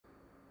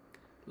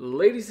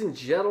Ladies and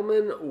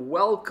gentlemen,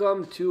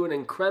 welcome to an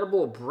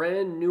incredible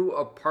brand new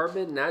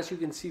apartment. And as you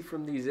can see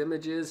from these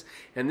images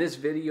and this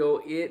video,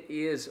 it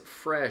is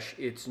fresh.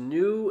 It's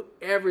new.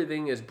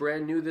 Everything is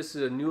brand new. This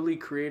is a newly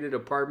created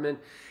apartment.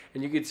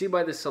 And you can see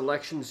by the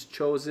selections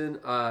chosen,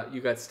 you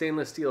got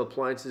stainless steel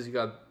appliances, you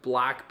got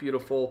black,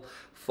 beautiful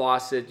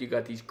faucet, you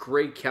got these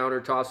great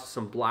countertops with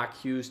some black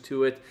hues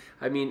to it.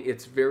 I mean,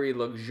 it's very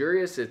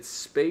luxurious, it's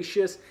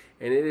spacious,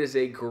 and it is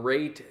a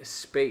great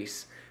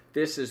space.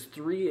 This is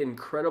 3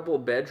 incredible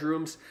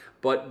bedrooms,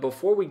 but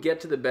before we get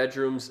to the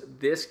bedrooms,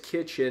 this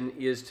kitchen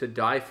is to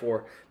die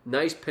for.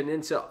 Nice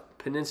peninsula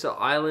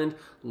island,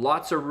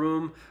 lots of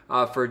room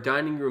for a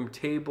dining room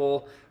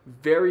table,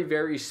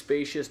 very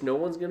spacious. No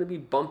one's going to be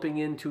bumping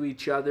into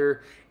each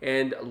other,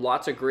 and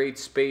lots of great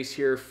space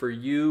here for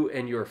you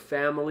and your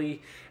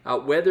family.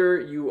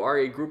 Whether you are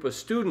a group of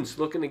students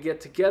looking to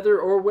get together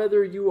or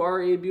whether you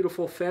are a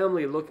beautiful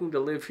family looking to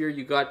live here,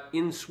 you got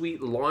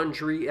in-suite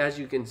laundry, as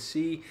you can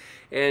see,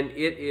 and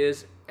it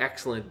is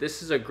excellent.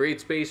 This is a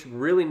great space,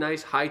 really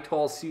nice high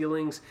tall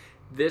ceilings.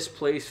 This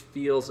place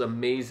feels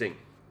amazing.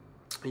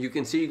 You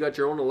can see you got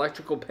your own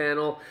electrical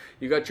panel,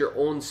 you got your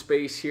own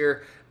space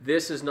here.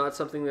 This is not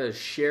something that is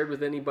shared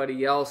with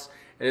anybody else,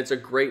 and it's a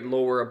great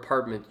lower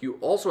apartment. You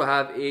also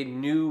have a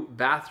new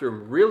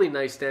bathroom, really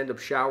nice stand-up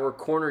shower,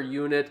 corner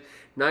unit,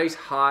 nice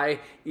high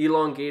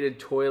elongated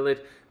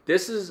toilet.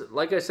 This is,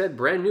 like I said,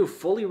 brand new,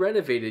 fully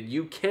renovated.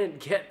 You can't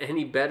get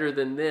any better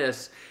than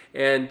this.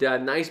 And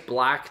nice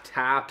black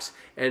taps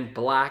and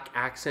black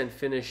accent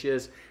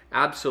finishes.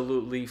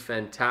 Absolutely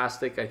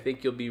fantastic. I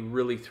think you'll be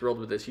really thrilled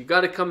with this. You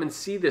got to come and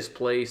see this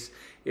place.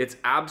 It's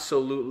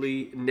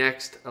absolutely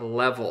next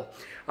level.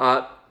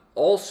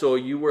 Also,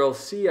 you will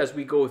see as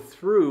we go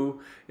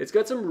through, it's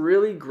got some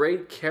really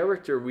great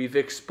character. We've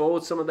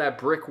exposed some of that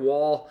brick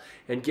wall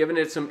and given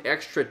it some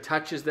extra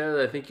touches there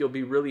that I think you'll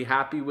be really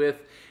happy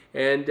with.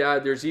 And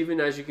there's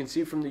even, as you can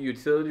see from the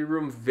utility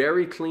room,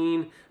 very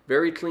clean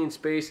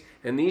space.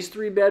 And these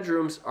 3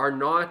 bedrooms are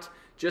not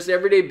just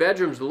everyday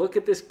bedrooms. Look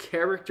at this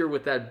character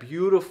with that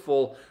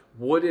beautiful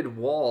wooded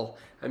wall.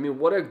 I mean,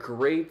 what a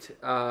great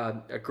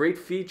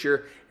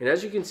feature. And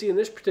as you can see in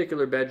this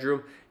particular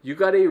bedroom, you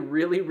got a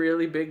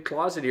really big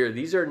closet here.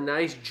 These are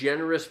nice,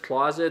 generous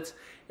closets.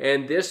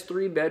 And this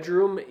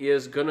 3-bedroom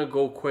is gonna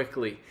go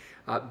quickly.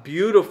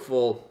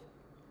 Beautiful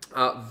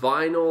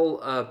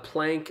vinyl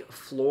plank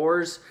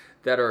floors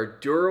that are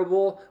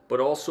durable but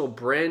also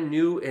brand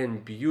new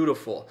and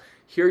beautiful.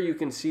 Here you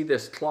can see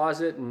this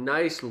closet,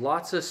 nice,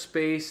 lots of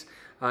space.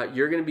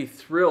 You're going to be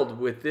thrilled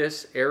with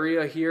this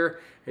area here,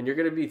 and you're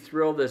going to be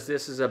thrilled as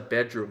this is a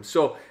bedroom.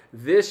 So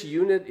this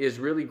unit is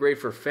really great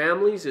for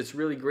families. It's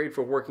really great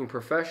for working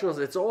professionals.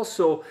 It's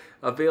also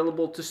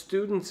available to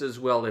students as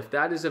well. If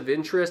that is of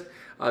interest,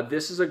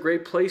 this is a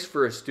great place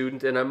for a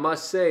student, and I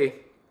must say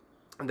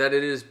that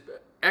it is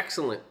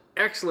excellent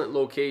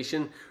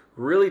location,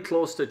 really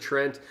close to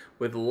Trent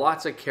with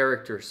lots of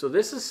character. So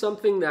this is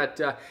something that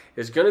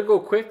is going to go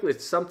quickly.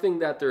 It's something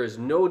that there is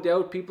no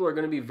doubt people are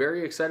going to be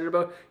very excited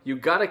about. You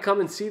got to come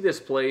and see this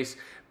place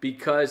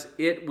because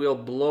it will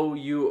blow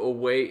you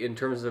away in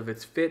terms of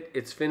its fit,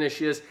 its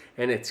finishes,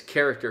 and its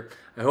character.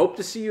 I hope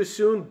to see you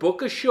soon.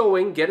 Book a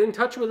showing, get in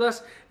touch with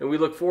us, and we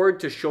look forward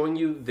to showing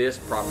you this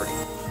property.